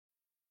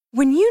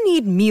When you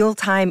need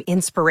mealtime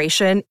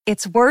inspiration,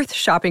 it's worth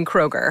shopping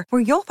Kroger,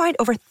 where you'll find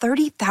over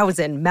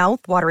 30,000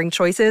 mouth-watering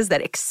choices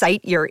that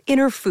excite your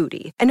inner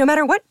foodie. And no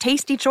matter what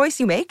tasty choice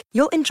you make,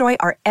 you'll enjoy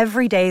our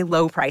everyday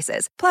low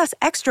prices, plus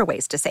extra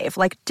ways to save,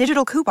 like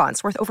digital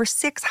coupons worth over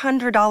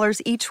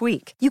 $600 each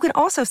week. You can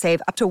also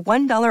save up to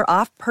 $1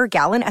 off per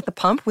gallon at the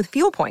pump with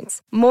fuel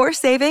points. More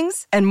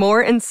savings and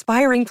more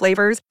inspiring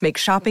flavors make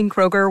shopping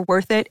Kroger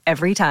worth it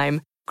every time.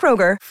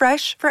 Kroger,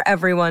 fresh for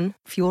everyone.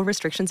 Fuel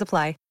restrictions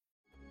apply.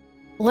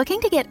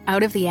 Looking to get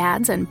out of the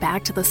ads and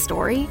back to the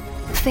story?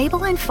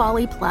 Fable and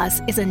Folly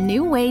Plus is a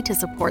new way to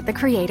support the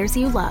creators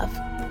you love.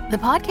 The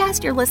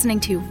podcast you're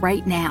listening to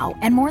right now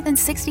and more than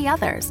 60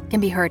 others can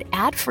be heard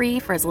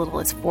ad-free for as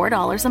little as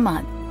 $4 a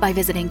month by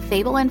visiting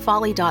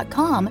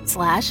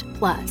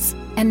fableandfolly.com/plus.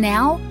 And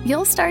now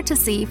you'll start to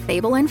see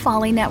Fable and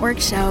Folly Network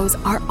shows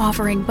are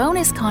offering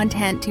bonus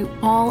content to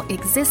all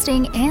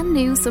existing and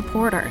new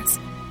supporters.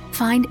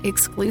 Find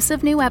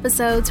exclusive new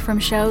episodes from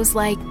shows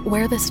like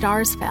Where the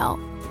Stars Fell,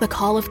 The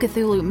Call of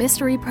Cthulhu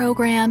Mystery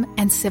Program,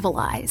 and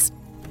Civilized.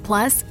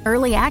 Plus,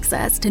 early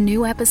access to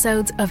new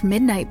episodes of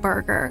Midnight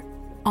Burger.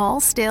 All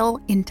still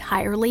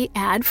entirely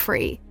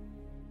ad-free.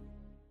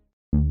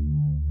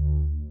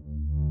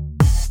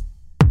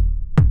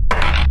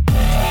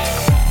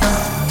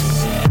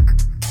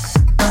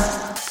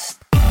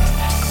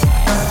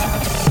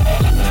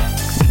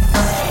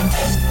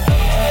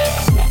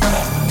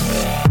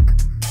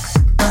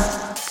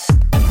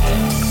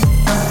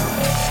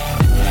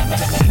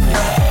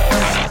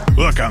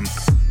 Look, I'm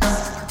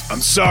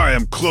sorry.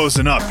 I'm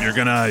closing up. You're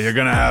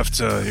gonna have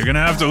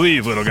to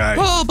leave, little guy.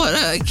 Oh, but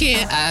I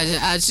can't.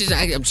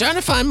 I'm trying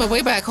to find my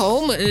way back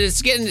home. And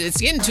it's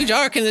getting too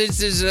dark, and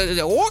there's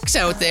orcs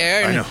out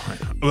there. And... I know.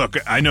 Look,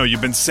 I know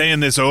you've been saying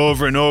this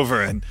over and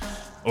over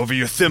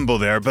your thimble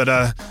there, but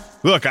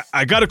look,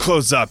 I gotta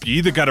close up. You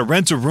either gotta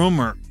rent a room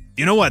or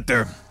you know what?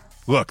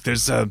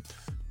 There's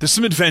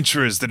some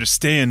adventurers that are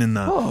staying in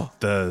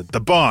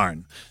the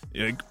barn.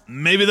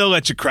 Maybe they'll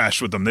let you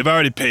crash with them. They've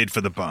already paid for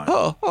the barn.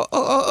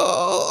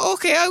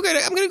 Okay. I'm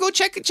gonna go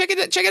check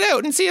it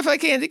out and see if I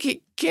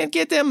can't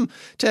get them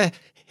to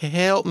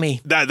help me.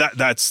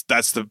 That's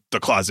the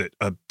closet.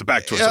 The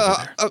back door's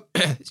over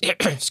there.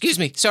 Excuse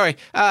me. Sorry.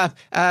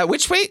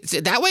 Which way? Is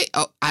it that way?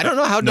 Oh, I don't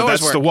know how doors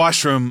that's work. the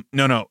washroom.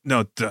 No.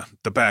 The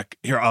back.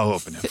 Here, I'll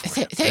open it for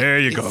you. There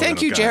you go.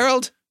 Thank you, guy.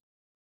 Gerald.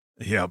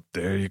 Yep.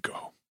 There you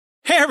go.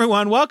 Hey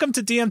everyone, welcome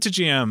to DM to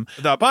GM,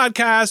 the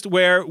podcast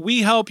where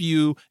we help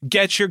you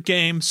get your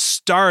game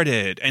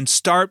started and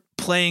start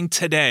playing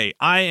today.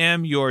 I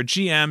am your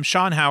GM,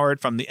 Sean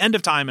Howard from The End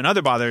of Time and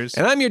Other Bothers.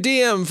 And I'm your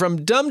DM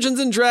from Dungeons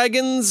 &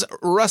 Dragons,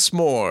 Russ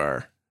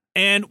Moore.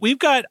 And we've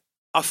got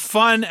a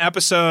fun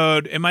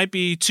episode. It might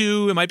be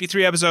 2, it might be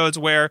 3 episodes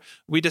where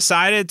we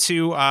decided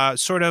to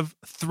sort of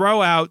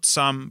throw out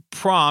some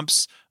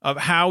prompts of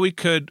how we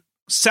could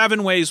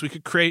 7 ways we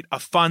could create a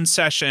fun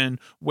session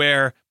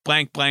where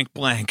blank, blank,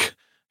 blank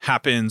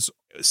happens.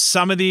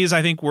 Some of these,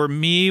 I think, were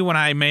me when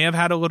I may have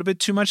had a little bit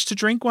too much to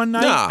drink one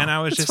night, and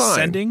I was just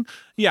sending.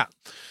 Yeah.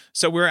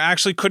 So we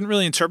actually couldn't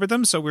really interpret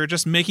them, so we were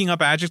just making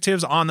up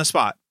adjectives on the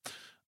spot.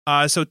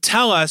 So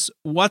tell us,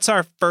 what's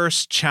our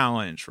first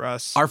challenge,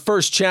 Russ? Our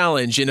first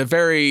challenge, in a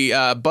very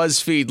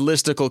BuzzFeed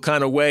listicle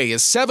kind of way,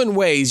 is 7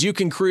 ways you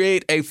can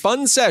create a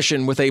fun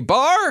session with a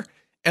bar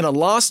and a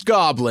lost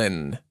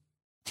goblin.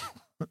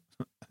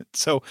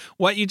 So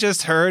what you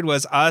just heard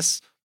was us,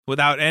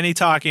 without any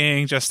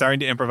talking, just starting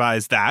to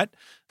improvise that.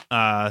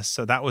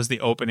 So that was the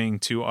opening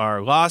to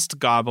our Lost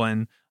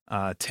Goblin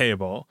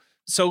table.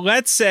 So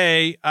let's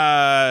say,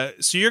 so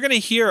you're going to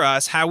hear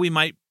us how we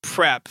might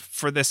prep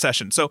for this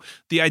session. So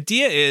the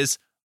idea is,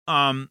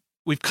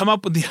 we've come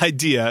up with the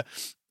idea.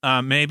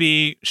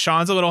 Maybe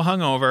Sean's a little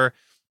hungover.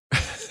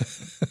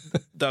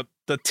 The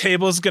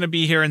table's going to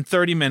be here in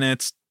 30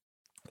 minutes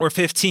or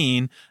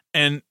 15.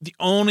 And the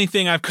only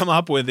thing I've come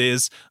up with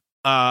is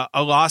a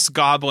lost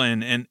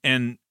goblin and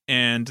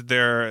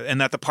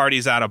that the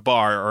party's at a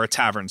bar or a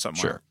tavern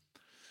somewhere. Sure.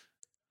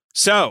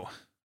 So,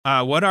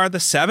 what are the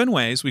 7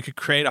 ways we could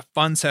create a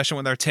fun session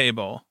with our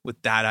table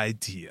with that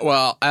idea?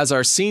 Well, as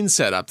our scene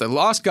set up, the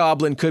lost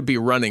goblin could be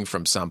running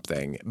from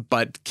something,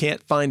 but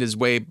can't find his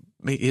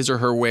or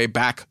her way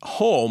back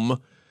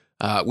home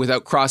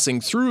without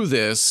crossing through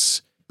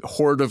this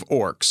horde of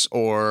orcs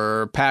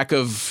or pack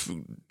of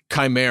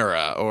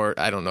chimera, or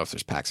I don't know if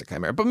there's packs of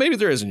chimera, but maybe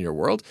there is in your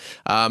world.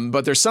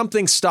 But there's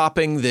something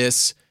stopping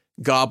this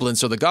goblin.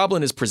 So the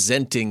goblin is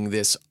presenting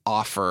this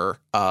offer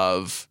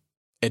of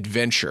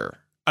adventure.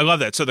 I love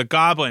that. So the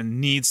goblin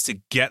needs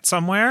to get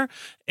somewhere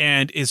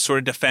and is sort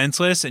of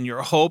defenseless, and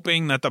you're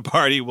hoping that the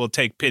party will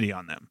take pity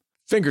on them.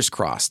 Fingers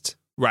crossed.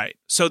 Right.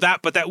 So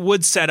that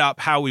would set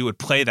up how we would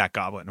play that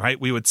goblin, right?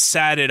 We would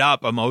set it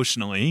up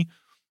emotionally,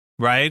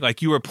 right?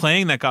 Like you were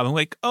playing that goblin,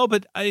 like, oh,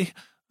 but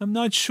I'm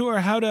not sure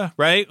how to,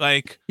 right?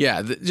 Like,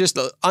 yeah, just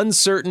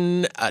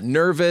uncertain,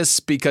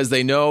 nervous, because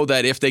they know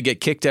that if they get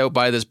kicked out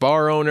by this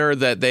bar owner,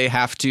 that they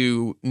have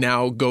to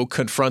now go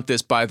confront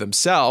this by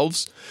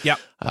themselves. Yep.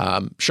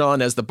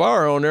 Sean, as the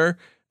bar owner,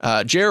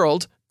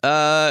 Gerald,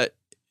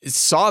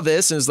 saw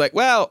this and is like,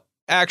 well,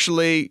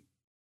 actually,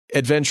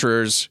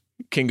 adventurers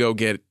can go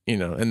get,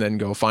 and then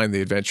go find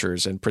the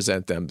adventurers and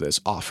present them this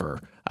offer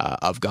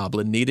of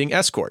goblin needing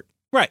escort.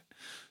 Right.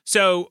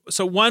 So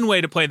one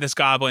way to play this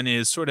goblin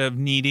is sort of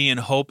needy and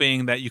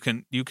hoping that you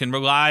can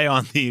rely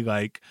on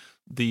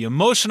the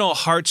emotional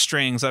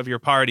heartstrings of your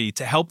party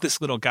to help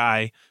this little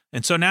guy.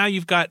 And so now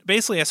you've got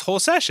basically a whole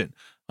session,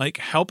 like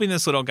helping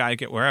this little guy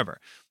get wherever.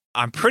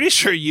 I'm pretty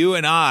sure you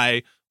and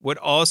I would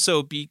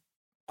also be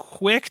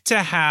quick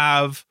to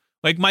have,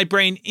 like, my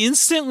brain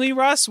instantly,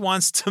 Russ,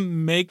 wants to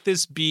make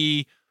this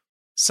be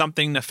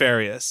something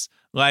nefarious.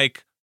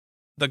 Like,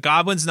 the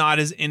goblin's not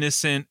as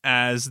innocent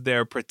as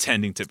they're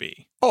pretending to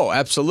be. Oh,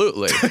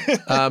 absolutely.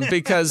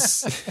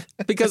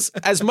 Because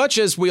as much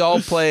as we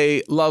all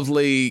play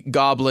lovely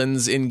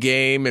goblins in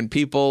game and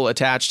people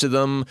attach to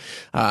them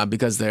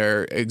because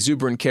they're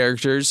exuberant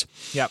characters,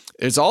 yep.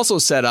 It's also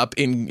set up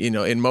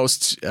in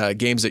most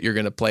games that you're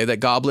going to play that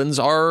goblins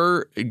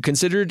are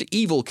considered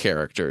evil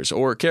characters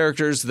or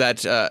characters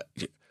that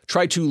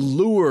try to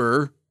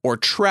lure or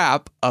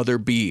trap other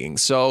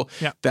beings. So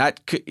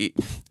that could...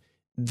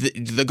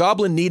 The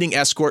goblin needing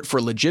escort for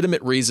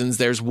legitimate reasons,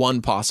 there's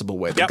one possible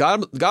way. The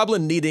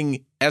goblin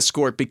needing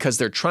escort because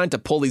they're trying to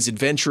pull these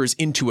adventurers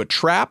into a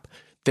trap,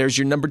 there's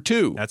your number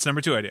 2. That's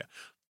number 2 idea.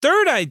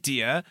 Third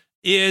idea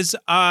is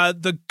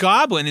the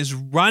goblin is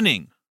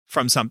running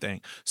from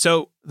something.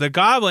 So the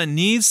goblin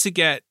needs to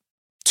get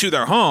to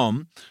their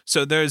home.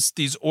 So there's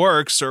these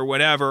orcs or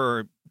whatever,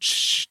 or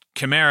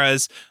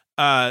chimeras,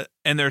 and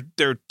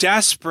they're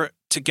desperate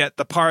to get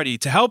the party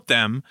to help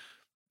them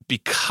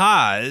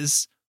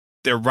because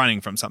they're running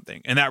from something.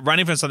 And that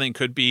running from something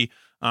could be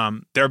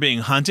they're being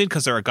hunted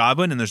because they're a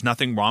goblin and there's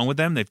nothing wrong with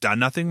them. They've done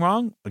nothing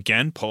wrong.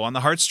 Again, pull on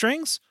the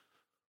heartstrings.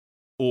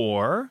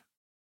 Or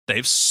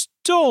they've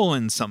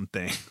stolen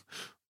something.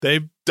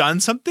 They've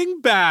done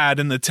something bad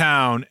in the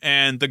town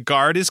and the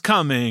guard is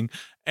coming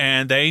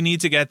and they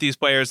need to get these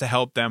players to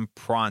help them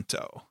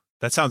pronto.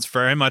 That sounds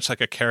very much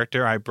like a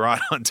character I brought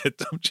onto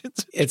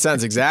Dungeons. It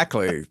sounds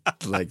exactly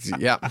like,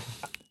 yeah.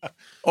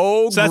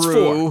 Ogre. So that's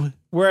 4.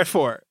 We're at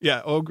 4.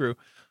 Yeah, Ogre.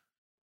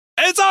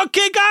 It's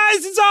okay,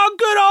 guys. It's all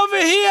good over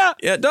here.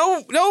 Yeah,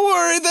 don't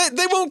worry.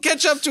 They won't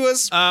catch up to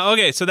us.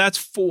 Okay, so that's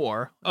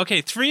 4.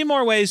 Okay, 3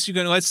 more ways you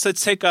can. Let's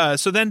take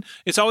so then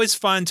it's always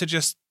fun to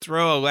just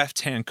throw a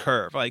left-hand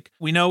curve. Like,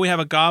 we know we have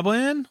a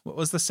goblin. What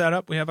was the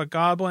setup? We have a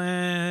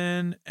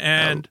goblin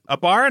and a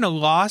bar and a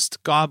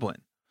lost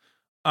goblin.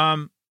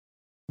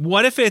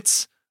 What if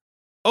it's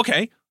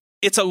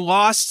it's a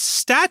lost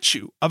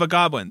statue of a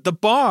goblin. The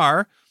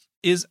bar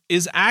is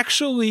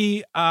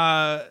actually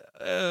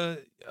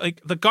like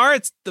the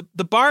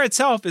bar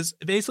itself is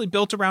basically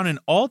built around an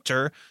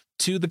altar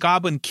to the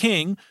Goblin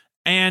King,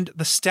 and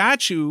the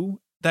statue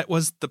that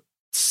was the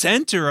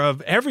center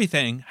of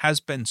everything has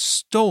been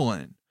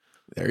stolen.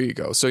 There you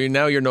go. So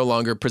you're no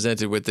longer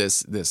presented with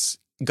this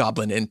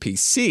goblin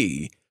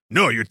NPC.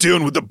 No, you're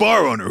dealing with the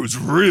bar owner who's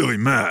really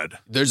mad.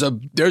 There's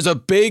a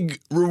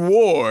big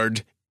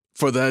reward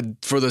for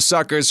the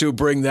suckers who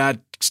bring that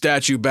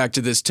statue back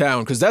to this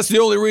town, because that's the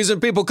only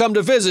reason people come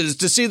to visit is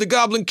to see the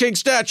Goblin King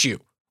statue.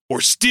 Or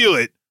steal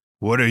it.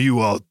 What are you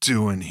all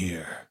doing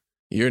here?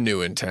 You're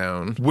new in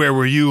town. Where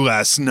were you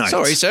last night?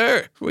 Sorry,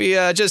 sir. We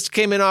just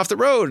came in off the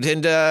road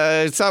and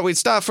thought we'd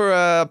stop for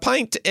a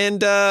pint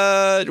and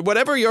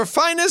whatever your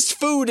finest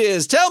food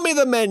is. Tell me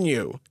the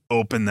menu.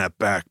 Open that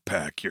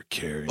backpack you're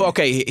carrying.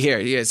 Okay, here.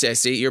 Yes, I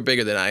see. You're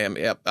bigger than I am.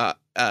 Yep.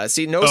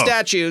 See, no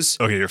statues.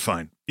 Okay, you're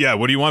fine. Yeah,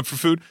 what do you want for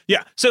food?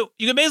 Yeah, so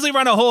you can basically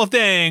run a whole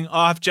thing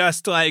off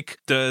just like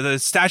the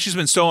statue's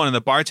been stolen and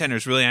the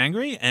bartender's really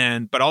angry,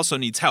 but also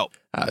needs help.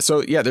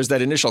 So there's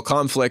that initial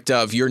conflict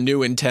of you're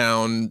new in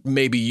town,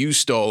 maybe you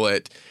stole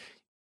it,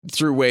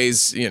 through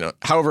ways,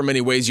 however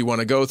many ways you want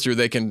to go through.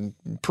 They can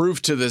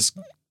prove to this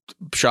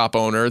shop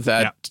owner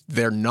that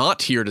they're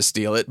not here to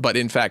steal it, but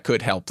in fact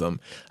could help them.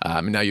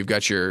 Now you've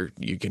got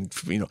you can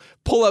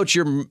pull out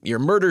your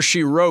murder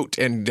she wrote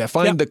and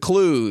find the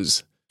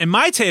clues. And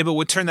my table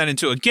would turn that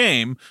into a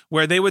game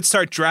where they would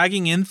start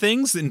dragging in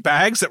things in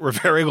bags that were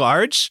very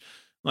large.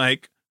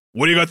 Like,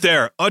 what do you got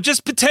there? Oh,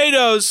 just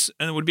potatoes.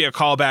 And it would be a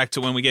callback to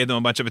when we gave them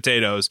a bunch of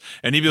potatoes.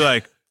 And he'd be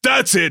like,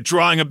 that's it,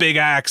 drawing a big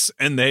axe.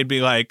 And they'd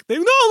be like, no,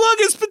 look,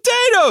 it's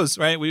potatoes,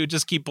 right? We would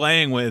just keep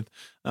playing with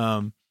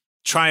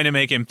trying to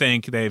make him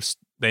think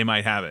they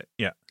might have it.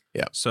 Yeah.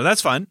 Yeah. So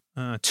that's fun.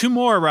 2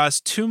 more, Russ.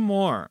 2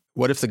 more.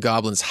 What if the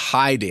goblin's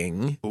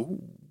hiding?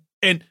 Ooh.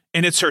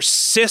 And it's her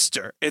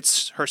sister.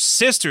 It's her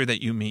sister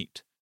that you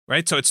meet,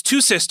 right? So it's 2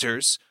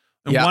 sisters,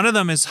 and one of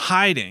them is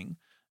hiding,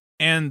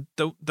 and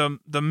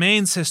the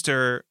main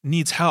sister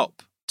needs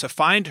help to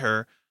find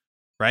her,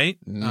 right?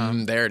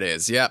 There it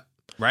is. Yep.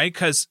 Right,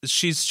 because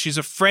she's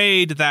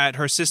afraid that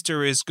her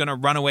sister is going to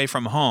run away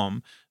from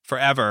home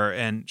forever,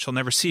 and she'll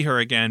never see her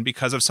again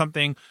because of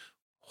something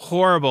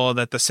horrible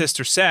that the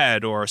sister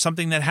said or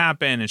something that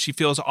happened, and she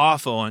feels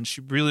awful and she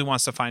really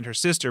wants to find her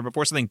sister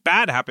before something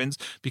bad happens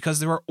because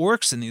there are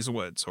orcs in these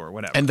woods or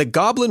whatever. And the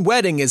goblin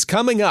wedding is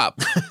coming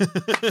up.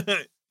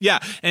 Yeah,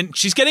 and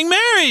she's getting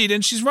married,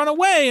 and she's run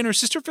away, and her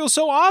sister feels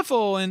so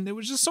awful, and there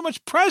was just so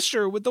much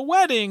pressure with the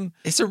wedding.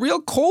 It's a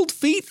real cold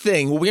feet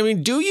thing. I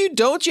mean,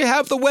 don't you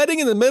have the wedding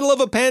in the middle of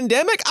a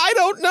pandemic? I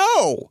don't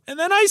know. And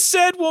then I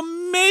said, well,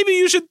 maybe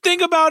you should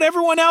think about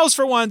everyone else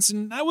for once,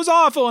 and that was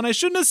awful, and I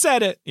shouldn't have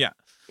said it. Yeah.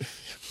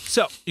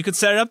 So you could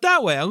set it up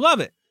that way. I love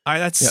it. All right,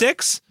 that's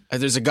 6.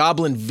 There's a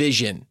goblin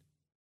vision,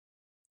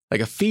 like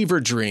a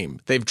fever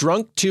dream. They've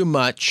drunk too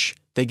much.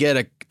 They get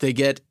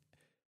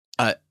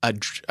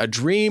a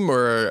dream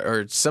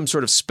or some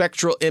sort of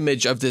spectral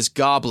image of this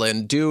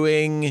goblin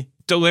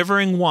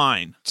delivering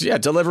wine. Yeah,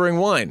 delivering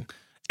wine.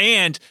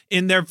 And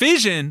in their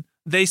vision,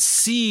 they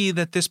see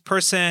that this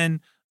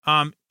person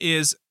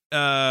is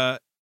the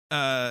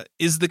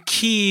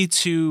key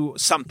to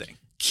something.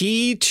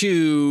 Key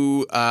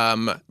to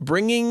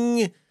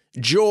bringing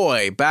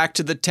joy back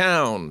to the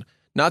town.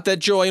 Not that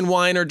joy and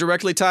wine are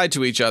directly tied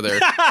to each other,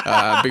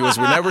 because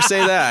we never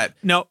say that.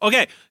 No.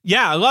 Okay.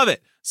 Yeah, I love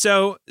it.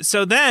 So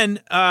then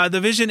the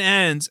vision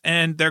ends,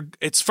 and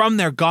it's from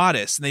their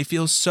goddess, and they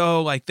feel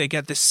so like they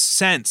get this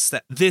sense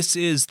that this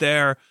is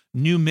their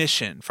new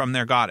mission from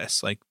their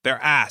goddess. Like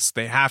they're asked,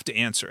 they have to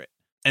answer it.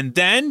 And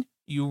then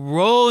you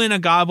roll in a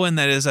goblin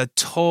that is a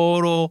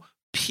total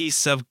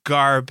piece of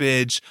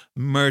garbage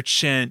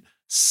merchant.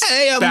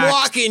 Hey, I'm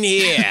walking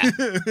here.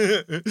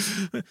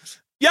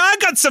 Yeah, I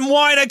got some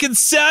wine I can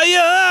sell you.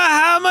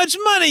 How much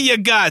money you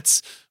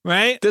got?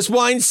 Right? This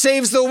wine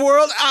saves the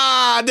world.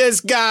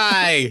 This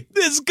guy.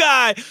 This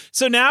guy.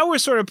 So now we're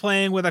sort of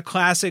playing with a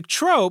classic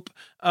trope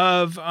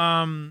of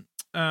not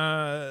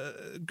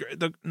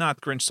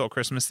Grinch Stole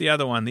Christmas, the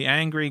other one, the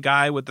angry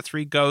guy with the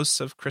 3 ghosts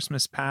of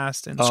Christmas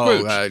past and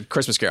Scrooge.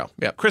 Christmas Carol.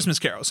 Yeah. Christmas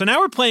Carol. So now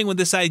we're playing with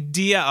this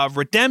idea of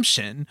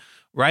redemption,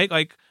 right?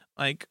 Like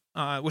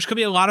which could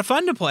be a lot of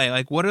fun to play.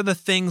 Like, what are the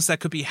things that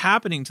could be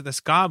happening to this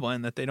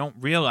goblin that they don't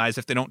realize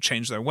if they don't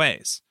change their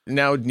ways?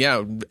 Now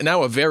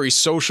a very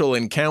social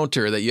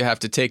encounter that you have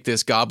to take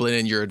this goblin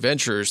and your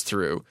adventurers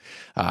through,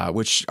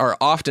 which are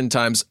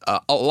oftentimes a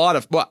lot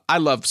of. Well, I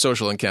love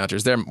social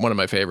encounters; they're one of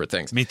my favorite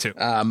things. Me too.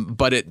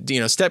 But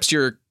it steps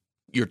your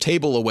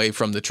table away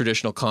from the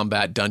traditional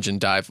combat, dungeon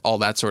dive, all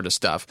that sort of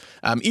stuff.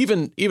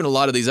 Even a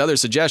lot of these other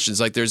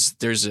suggestions, like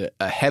there's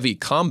a heavy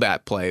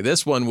combat play.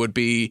 This one would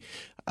be.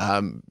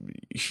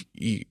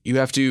 You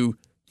have to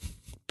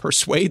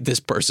persuade this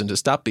person to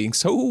stop being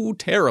so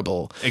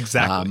terrible.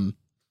 Exactly.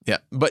 Yeah,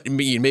 but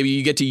maybe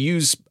you get to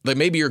use, like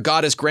maybe your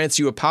goddess grants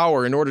you a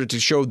power in order to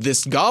show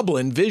this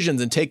goblin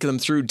visions and take them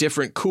through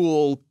different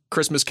cool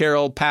Christmas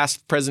Carol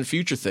past, present,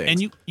 future things.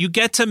 And you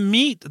get to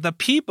meet the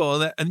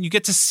people and you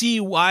get to see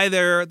why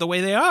they're the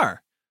way they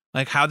are.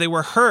 Like how they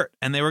were hurt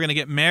and they were going to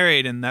get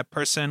married and that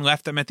person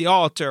left them at the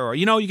altar, or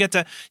you get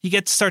to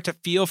start to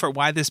feel for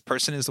why this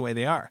person is the way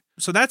they are.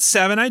 So that's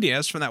 7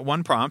 ideas from that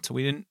one prompt.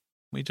 We're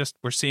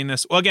seeing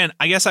this. Well, again,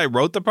 I guess I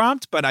wrote the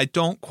prompt, but I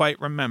don't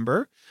quite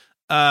remember.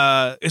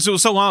 It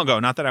was so long ago.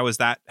 Not that I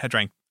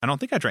don't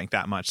think I drank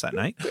that much that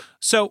night.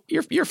 So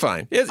you're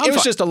fine. It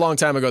was just a long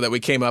time ago that we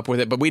came up with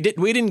it, but we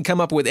didn't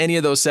come up with any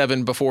of those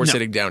 7 before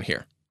sitting down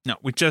here. No,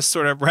 we just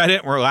sort of read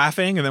it and we're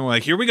laughing and then we're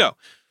like, here we go.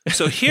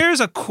 So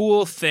here's a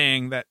cool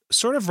thing that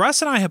sort of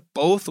Russ and I have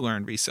both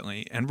learned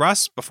recently, and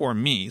Russ before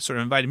me sort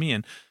of invited me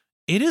in.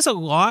 It is a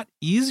lot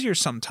easier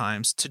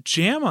sometimes to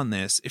jam on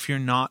this if you're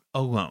not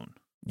alone.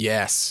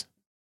 Yes.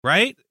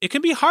 Right? It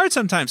can be hard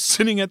sometimes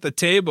sitting at the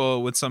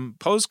table with some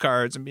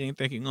postcards and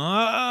thinking,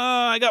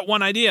 I got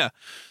one idea.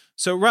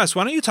 So Russ,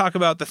 why don't you talk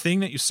about the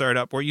thing that you started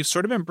up where you've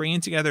sort of been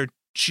bringing together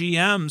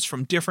GMs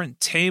from different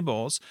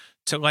tables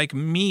to like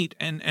meet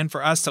and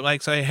for us to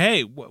like say,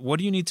 hey, what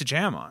do you need to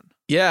jam on?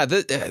 Yeah,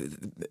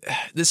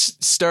 this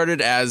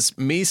started as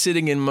me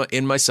sitting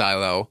in my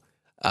silo,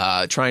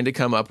 trying to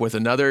come up with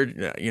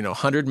another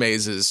 100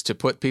 mazes to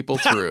put people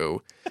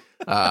through.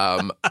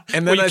 And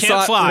then I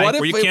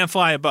thought, you can't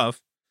fly above.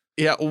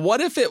 Yeah,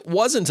 what if it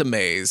wasn't a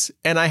maze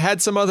and I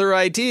had some other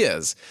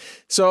ideas?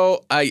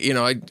 So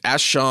I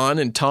asked Sean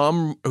and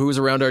Tom, who was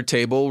around our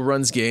table,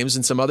 runs games,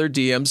 and some other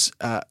DMs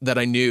that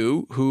I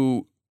knew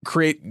who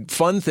create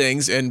fun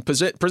things, and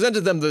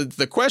presented them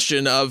the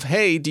question of,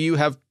 hey, do you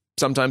have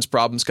sometimes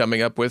problems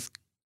coming up with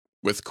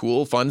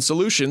cool, fun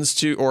solutions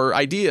to or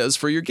ideas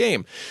for your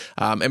game,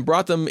 and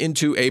brought them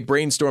into a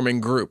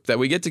brainstorming group that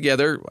we get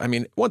together. I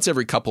mean, once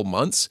every couple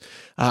months.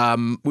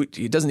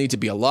 It doesn't need to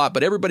be a lot,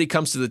 but everybody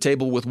comes to the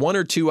table with 1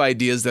 or 2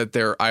 ideas that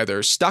they're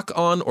either stuck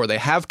on or they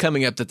have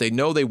coming up that they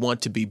know they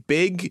want to be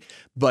big,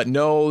 but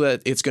know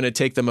that it's going to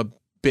take them a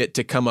bit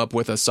to come up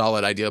with a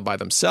solid idea by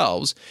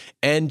themselves,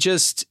 and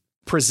just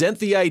present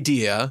the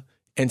idea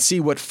and see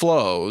what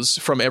flows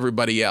from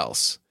everybody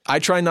else.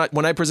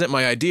 When I present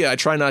my idea, I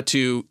try not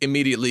to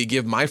immediately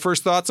give my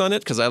first thoughts on it,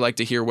 because I like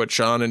to hear what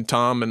Sean and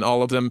Tom and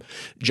all of them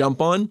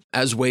jump on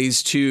as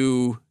ways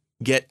to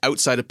get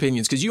outside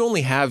opinions, because you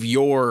only have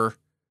your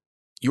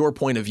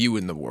point of view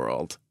in the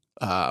world,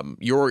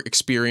 your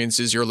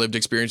experiences, your lived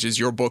experiences,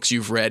 your books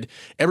you've read.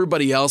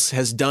 Everybody else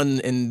has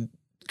done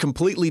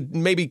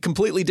maybe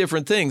completely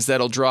different things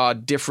that'll draw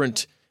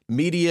different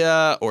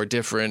media or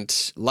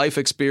different life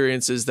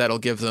experiences that'll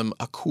give them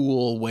a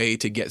cool way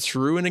to get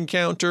through an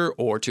encounter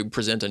or to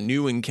present a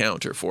new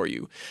encounter for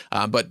you.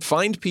 But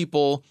find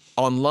people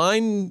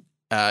online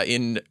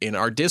in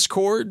our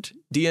Discord,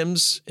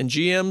 DMs and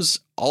GMs,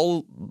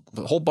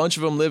 a whole bunch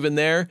of them live in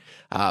there.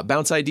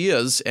 Bounce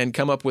ideas and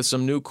come up with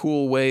some new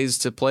cool ways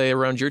to play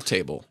around your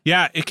table.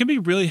 Yeah, it can be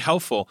really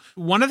helpful.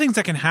 One of the things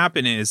that can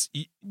happen is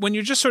when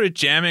you're just sort of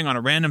jamming on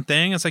a random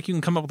thing, it's like you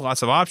can come up with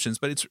lots of options,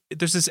 but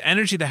there's this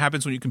energy that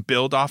happens when you can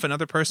build off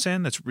another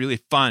person that's really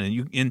fun,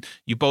 and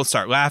you both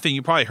start laughing.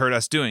 You probably heard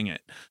us doing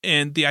it,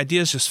 and the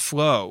ideas just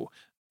flow.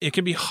 It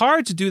can be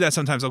hard to do that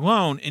sometimes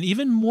alone, and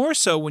even more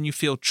so when you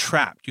feel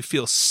trapped. You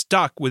feel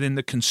stuck within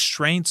the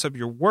constraints of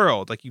your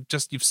world. Like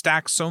you've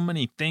stacked so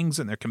many things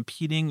and they're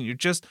competing. You're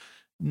just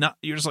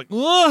like,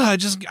 oh,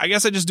 I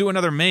guess I just do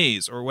another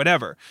maze or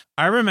whatever.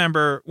 I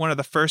remember one of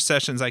the first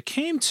sessions I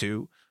came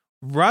to,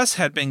 Russ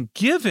had been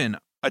given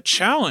a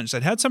challenge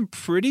that had some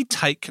pretty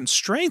tight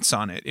constraints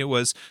on it. It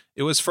was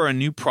for a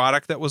new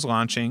product that was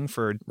launching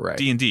for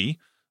D&D,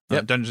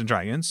 Dungeons and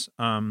Dragons.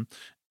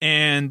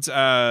 And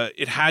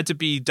it had to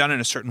be done in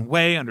a certain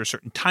way under a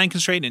certain time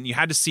constraint, and you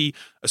had to see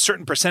a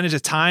certain percentage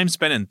of time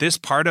spent in this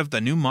part of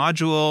the new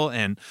module,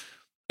 and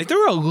like there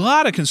were a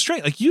lot of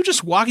constraints. Like you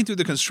just walking through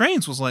the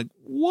constraints was like,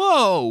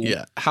 whoa.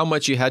 Yeah, how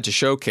much you had to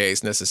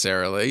showcase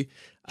necessarily.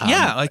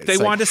 Yeah, like they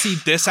wanted to see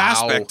this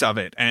aspect of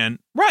it, and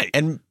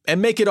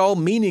and make it all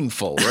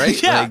meaningful,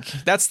 right? Yeah,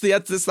 like that's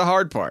the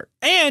hard part.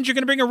 And you're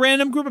going to bring a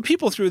random group of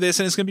people through this,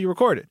 and it's going to be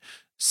recorded.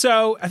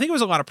 So I think it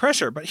was a lot of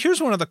pressure. But here's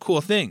one of the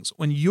cool things: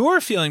 when you're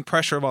feeling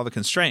pressure of all the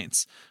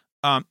constraints,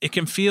 it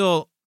can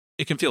feel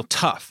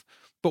tough.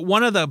 But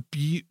one of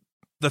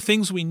the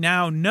things we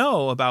now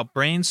know about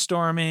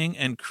brainstorming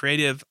and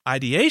creative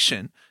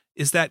ideation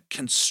is that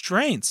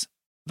constraints.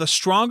 The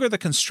stronger the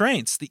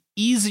constraints, the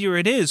easier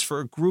it is for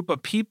a group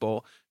of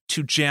people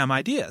to jam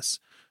ideas.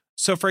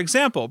 So, for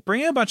example,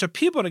 bringing a bunch of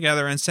people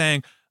together and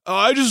saying, oh,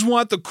 I just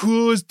want the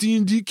coolest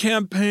D&D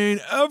campaign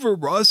ever,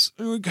 Russ.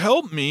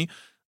 Help me.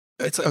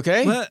 It's like,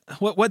 okay.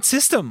 What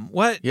system?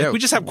 What? Yeah. Like, we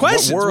just have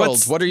questions. What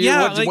world? What are you?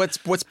 Yeah,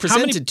 what's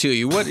presented to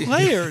you? What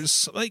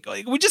players? like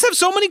we just have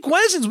so many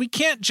questions. We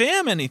can't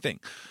jam anything.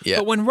 Yeah.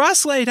 But when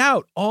Russ laid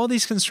out all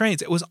these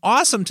constraints, it was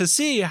awesome to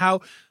see how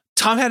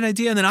Tom had an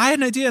idea, and then I had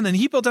an idea, and then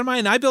he built on mine,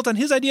 and I built on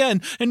his idea,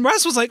 and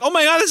Russ was like, oh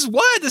my God, this is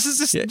what? This is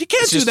this, you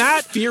can't do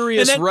that.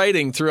 Furious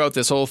writing throughout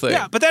this whole thing.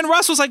 Yeah, but then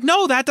Russ was like,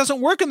 no, that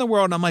doesn't work in the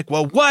world. And I'm like,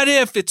 well, what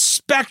if it's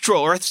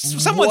spectral? Or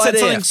someone said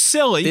something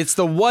silly. It's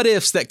the what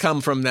ifs that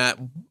come from that.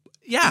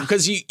 Yeah.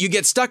 Because you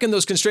get stuck in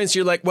those constraints.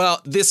 You're like, well,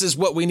 this is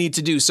what we need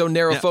to do. So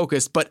narrow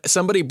focused. But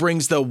somebody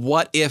brings the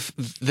what if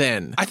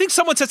then. I think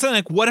someone said something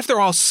like, what if they're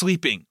all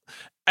sleeping?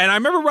 And I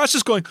remember Russ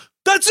just going,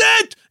 that's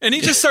it! And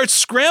he just starts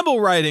scramble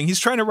writing. He's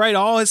trying to write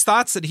all his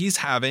thoughts that he's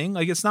having.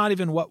 Like, it's not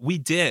even what we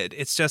did.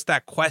 It's just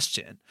that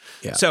question.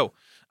 Yeah. So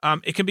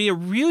it can be a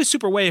really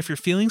super way if you're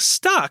feeling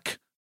stuck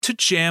to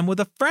jam with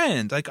a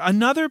friend, like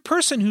another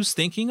person who's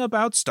thinking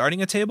about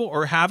starting a table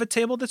or have a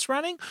table that's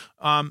running.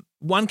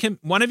 One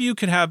of you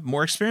could have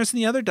more experience than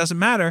the other. Doesn't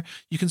matter.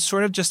 You can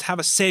sort of just have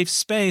a safe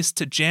space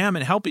to jam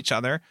and help each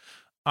other.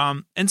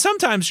 And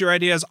sometimes your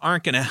ideas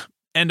aren't going to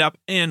end up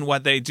in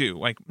what they do,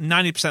 like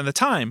 90% of the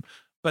time.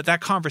 But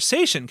that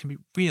conversation can be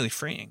really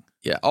freeing.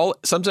 Yeah,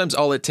 sometimes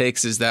all it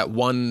takes is that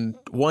one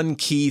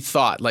key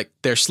thought, like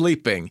they're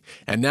sleeping,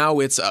 and now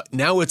it's a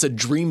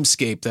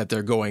dreamscape that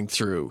they're going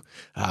through,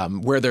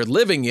 where they're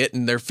living it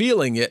and they're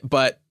feeling it,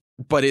 but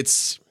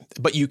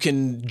you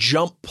can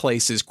jump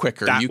places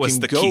quicker. That you was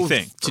can the go key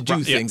thing. to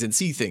do things and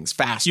see things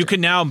faster. You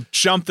can now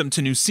jump them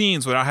to new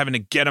scenes without having to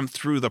get them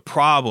through the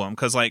problem.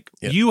 Because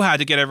you had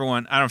to get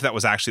everyone, I don't know if that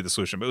was actually the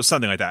solution, but it was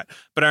something like that.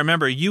 But I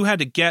remember you had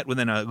to get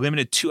within a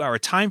limited 2-hour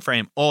time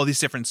frame all these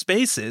different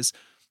spaces.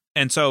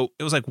 And so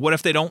it was like, what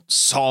if they don't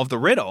solve the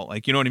riddle?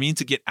 Like, you know what I mean?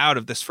 To get out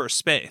of this first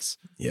space.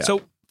 Yeah.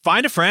 So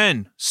find a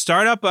friend,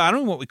 start up, I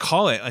don't know what we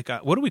call it. Like,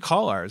 what do we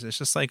call ours? It's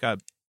just like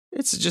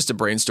it's just a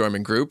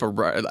brainstorming group, a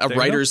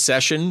writer's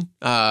session.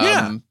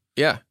 Yeah.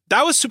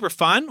 That was super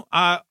fun.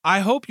 I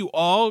hope you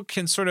all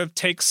can sort of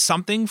take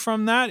something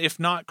from that. If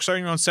not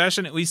starting your own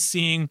session, at least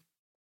seeing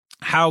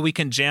how we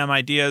can jam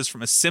ideas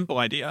from a simple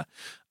idea.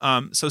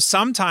 So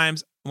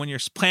sometimes when you're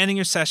planning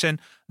your session,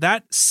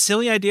 that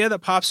silly idea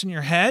that pops in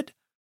your head,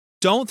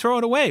 don't throw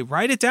it away.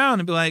 Write it down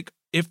and be like,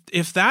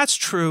 if that's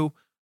true,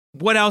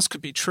 what else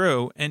could be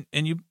true? And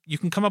you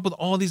can come up with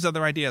all these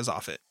other ideas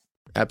off it.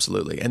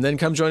 Absolutely. And then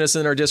come join us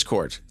in our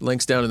Discord.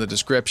 Links down in the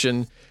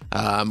description.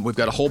 We've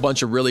got a whole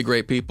bunch of really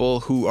great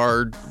people who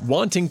are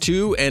wanting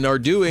to and are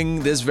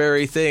doing this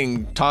very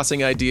thing,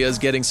 tossing ideas,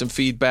 getting some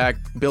feedback,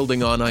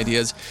 building on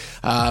ideas.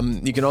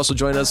 You can also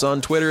join us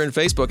on Twitter and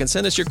Facebook and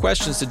send us your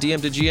questions to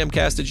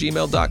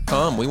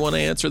dm2gmcast@gmail.com. We want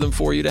to answer them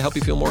for you to help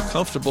you feel more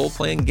comfortable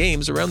playing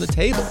games around the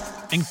table.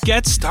 And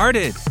get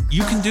started.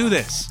 You can do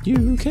this.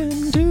 You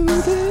can do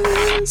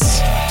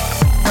this.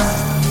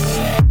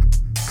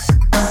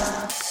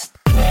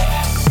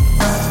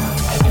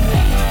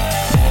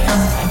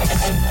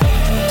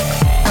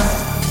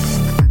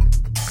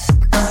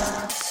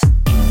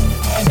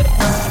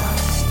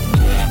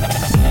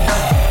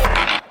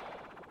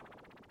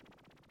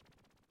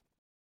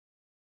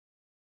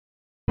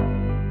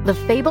 the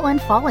Fable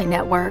and Folly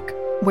Network,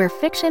 where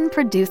fiction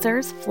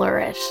producers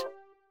flourish.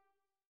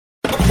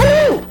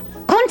 Hello!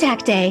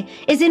 Contact Day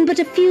is in but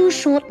a few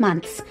short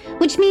months,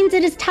 which means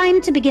it is time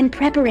to begin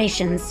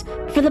preparations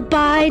for the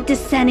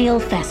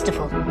Bidecennial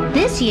Festival.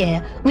 This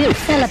year, we're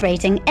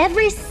celebrating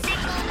every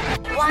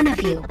single one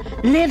of you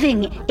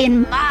living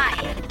in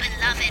my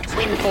beloved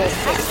Windfall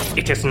City.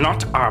 It is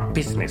not our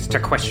business to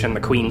question the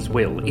Queen's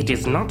will. It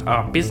is not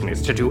our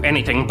business to do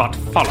anything but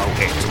follow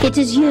it. It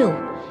is you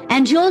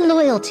and your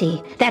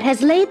loyalty that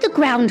has laid the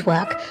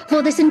groundwork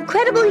for this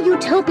incredible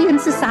utopian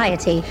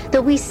society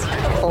that we seek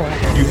for.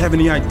 Do you have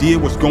any idea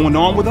what's going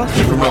on with us?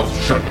 It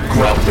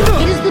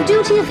is the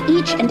duty of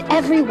each and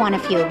every one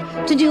of you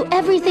to do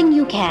everything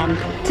you can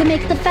to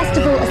make the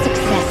festival a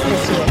success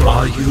this year.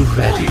 Are you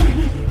ready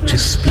to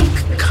speak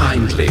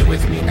kindly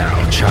with me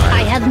now, child?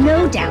 I have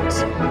no doubt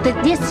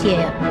that this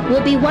year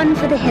will be one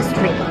for the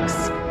history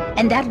books,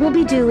 and that will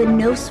be due in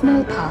no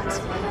small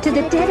part to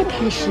the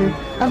dedication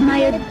of my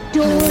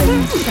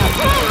adoring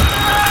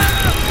subjects.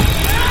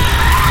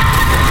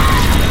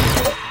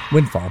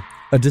 Windfall,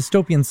 a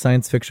dystopian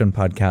science fiction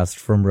podcast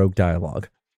from Rogue Dialogue,